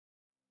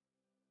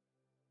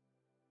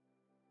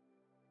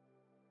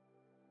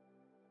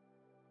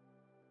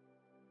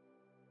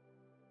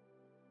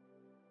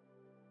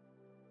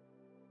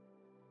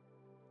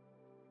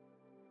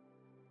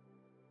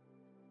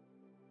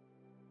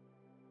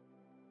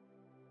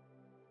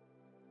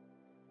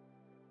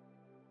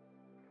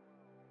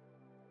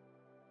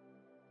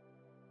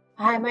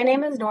Hi, my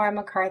name is Nora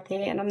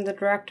McCarthy, and I'm the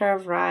director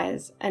of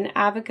RISE, an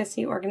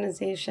advocacy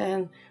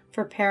organization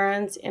for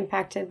parents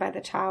impacted by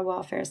the child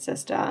welfare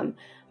system.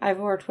 I've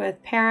worked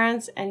with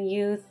parents and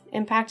youth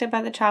impacted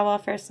by the child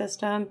welfare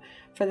system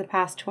for the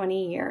past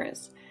 20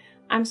 years.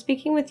 I'm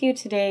speaking with you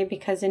today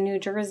because in New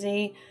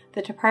Jersey,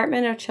 the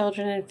Department of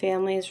Children and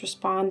Families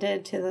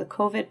responded to the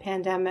COVID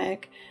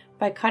pandemic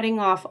by cutting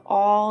off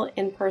all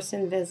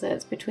in-person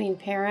visits between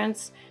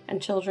parents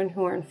and children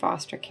who are in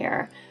foster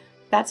care.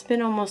 That's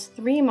been almost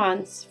 3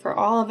 months for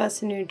all of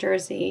us in New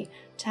Jersey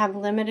to have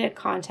limited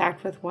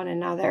contact with one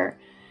another.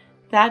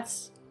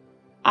 That's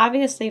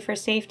obviously for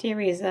safety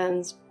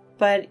reasons,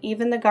 but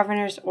even the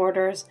governor's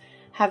orders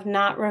have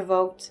not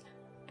revoked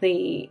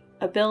the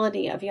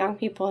ability of young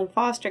people in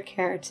foster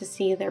care to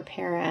see their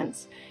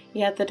parents.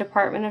 Yet the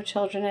Department of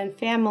Children and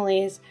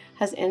Families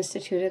has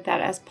instituted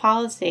that as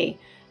policy,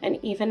 and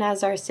even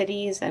as our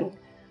cities and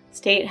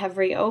state have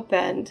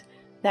reopened,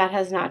 that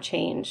has not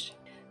changed.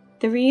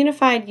 The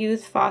Reunified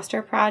Youth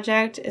Foster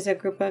Project is a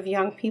group of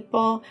young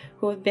people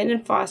who have been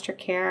in foster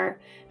care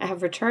and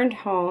have returned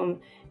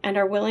home and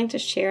are willing to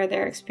share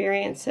their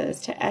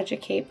experiences to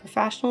educate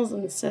professionals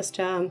in the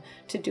system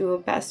to do a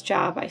best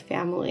job by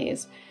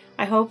families.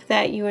 I hope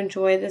that you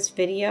enjoy this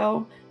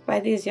video by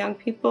these young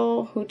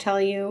people who tell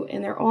you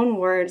in their own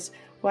words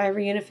why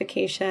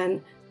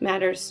reunification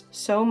matters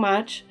so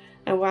much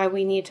and why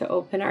we need to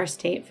open our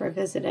state for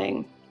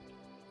visiting.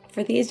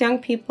 For these young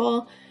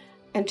people,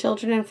 and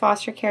children in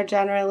foster care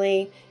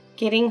generally,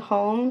 getting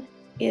home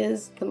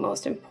is the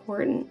most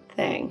important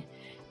thing.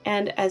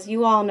 And as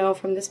you all know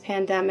from this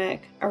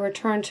pandemic, a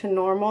return to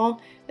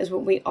normal is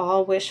what we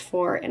all wish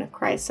for in a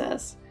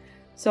crisis.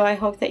 So I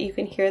hope that you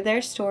can hear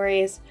their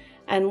stories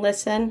and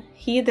listen,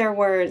 heed their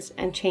words,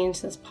 and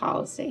change this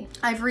policy.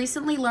 I've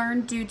recently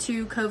learned due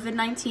to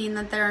COVID-19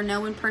 that there are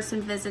no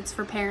in-person visits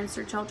for parents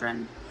or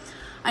children.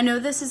 I know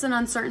this is an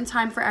uncertain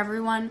time for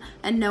everyone,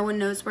 and no one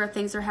knows where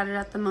things are headed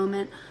at the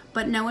moment,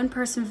 but no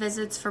in-person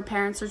visits for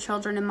parents or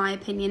children, in my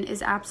opinion,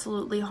 is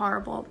absolutely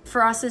horrible.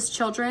 For us as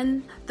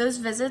children, those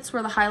visits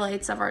were the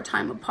highlights of our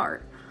time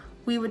apart.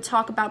 We would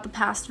talk about the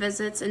past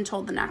visits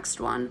until the next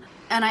one.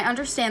 And I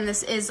understand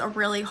this is a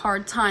really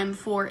hard time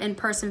for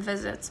in-person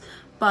visits,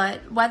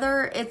 but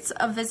whether it's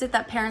a visit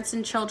that parents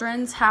and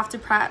children have to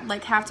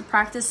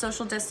practice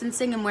social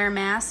distancing and wear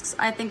masks,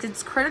 I think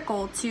it's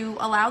critical to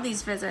allow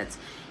these visits.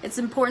 It's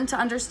important to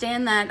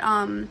understand that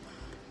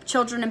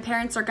children and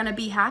parents are going to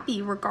be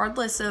happy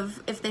regardless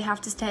of if they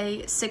have to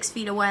stay 6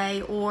 feet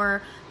away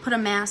or put a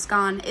mask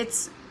on.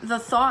 It's the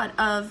thought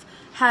of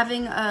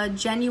having a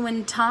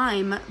genuine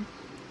time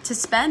to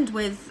spend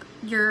with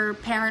your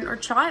parent or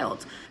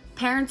child.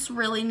 Parents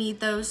really need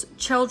those.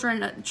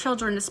 Children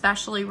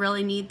especially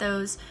really need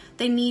those.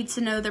 They need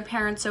to know their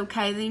parents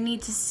okay. They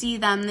need to see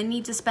them. They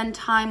need to spend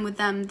time with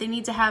them. They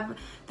need to have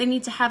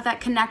that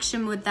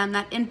connection with them,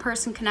 that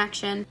in-person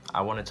connection.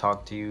 I want to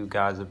talk to you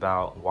guys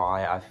about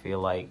why I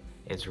feel like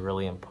it's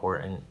really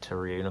important to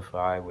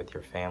reunify with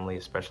your family,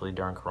 especially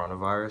during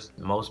coronavirus.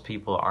 Most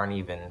people aren't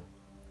even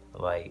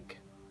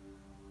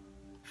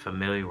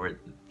familiar with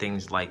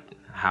things like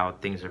how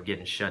things are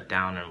getting shut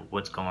down and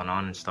what's going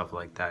on and stuff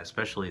like that,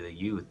 especially the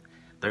youth.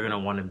 They're gonna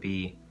want to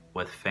be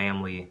with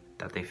family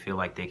that they feel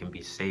like they can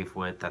be safe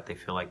with, that they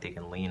feel like they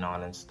can lean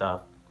on and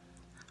stuff.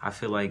 I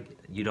feel like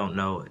you don't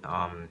know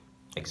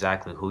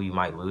exactly who you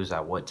might lose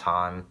at what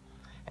time,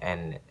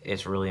 and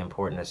it's really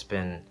important to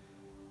spend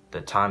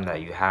the time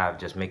that you have,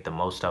 just make the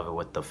most of it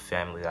with the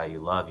family that you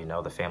love, you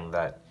know, the family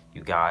that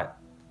you got,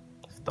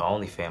 the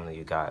only family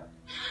you got.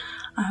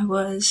 I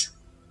was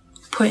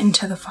put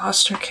into the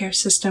foster care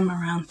system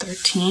around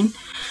 13.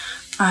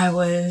 I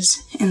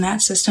was in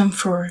that system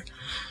for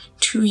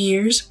 2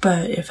 years,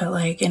 but it felt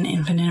like an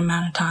infinite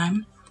amount of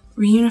time.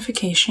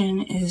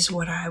 Reunification is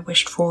what I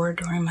wished for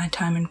during my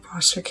time in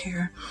foster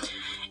care.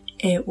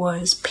 It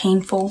was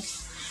painful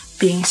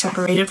being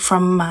separated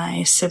from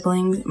my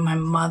siblings, my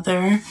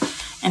mother,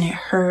 and it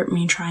hurt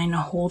me trying to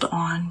hold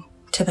on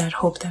to that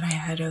hope that I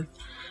had of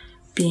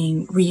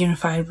being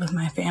reunified with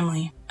my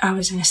family. I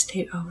was in a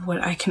state of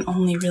what I can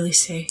only really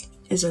say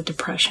is a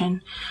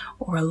depression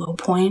or a low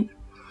point.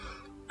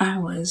 I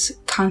was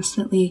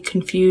constantly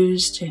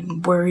confused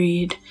and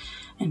worried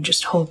and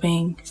just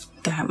hoping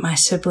that my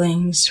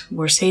siblings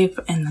were safe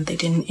and that they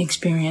didn't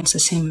experience the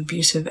same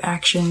abusive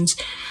actions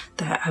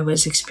that I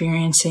was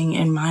experiencing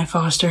in my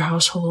foster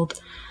household.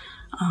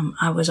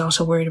 I was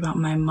also worried about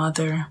my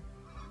mother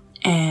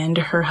and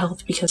her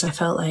health because I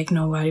felt like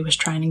nobody was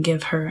trying to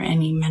give her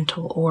any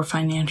mental or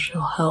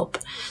financial help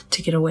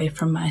to get away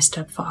from my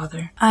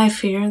stepfather. I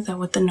fear that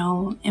with the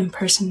no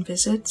in-person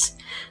visits,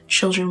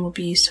 children will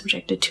be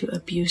subjected to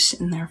abuse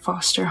in their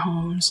foster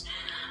homes.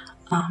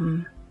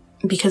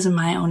 Because of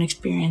my own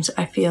experience,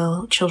 I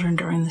feel children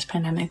during this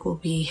pandemic will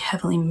be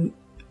heavily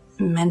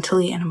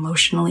mentally and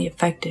emotionally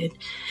affected,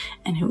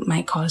 and it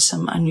might cause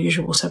some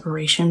unusual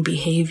separation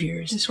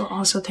behaviors. This will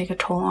also take a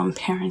toll on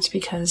parents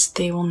because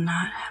they will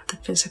not have the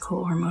physical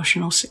or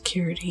emotional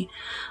security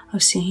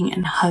of seeing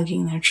and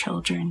hugging their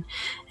children.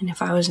 And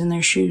if I was in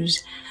their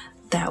shoes,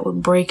 that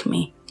would break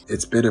me.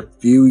 It's been a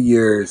few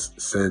years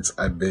since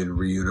I've been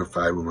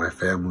reunified with my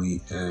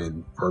family,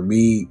 and for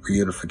me,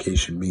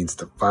 reunification means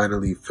to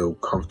finally feel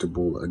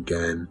comfortable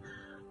again,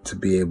 to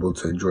be able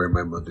to enjoy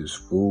my mother's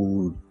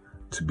food,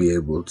 to be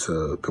able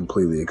to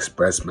completely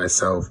express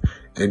myself,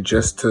 and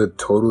just to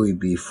totally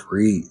be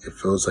free. It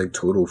feels like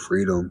total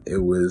freedom.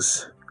 It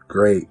was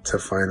great to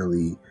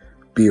finally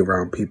be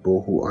around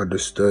people who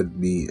understood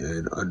me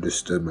and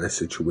understood my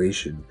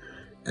situation,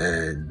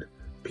 and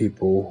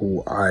people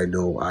who I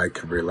know I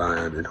can rely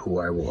on and who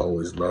I will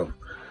always love.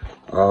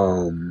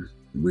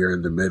 We're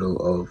in the middle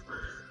of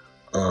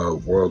a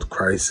world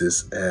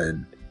crisis,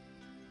 and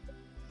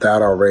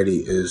that already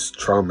is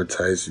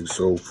traumatizing.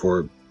 So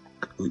for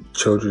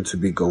children to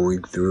be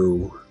going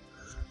through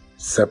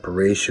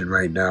separation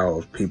right now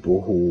of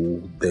people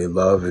who they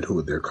love and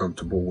who they're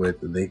comfortable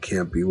with, and they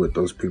can't be with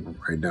those people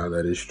right now,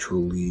 that is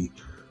truly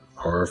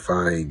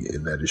horrifying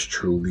and that is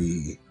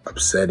truly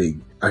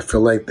upsetting. I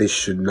feel like they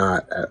should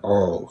not at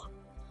all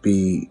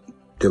be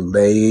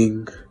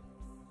delaying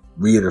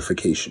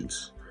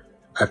reunifications.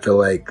 I feel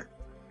like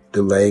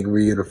delaying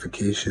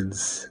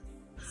reunifications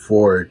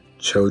for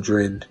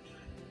children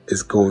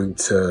is going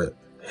to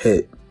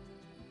hit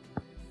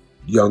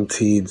young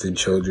teens and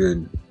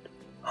children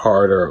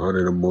harder on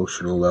an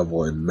emotional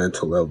level and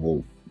mental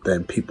level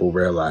than people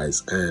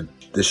realize, and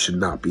this should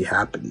not be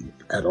happening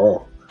at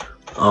all.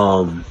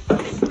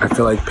 I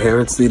feel like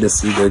parents need to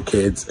see their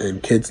kids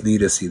and kids need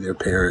to see their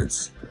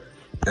parents,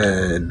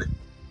 and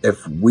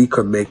if we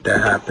could make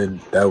that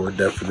happen, that would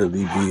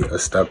definitely be a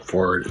step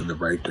forward in the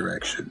right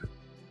direction.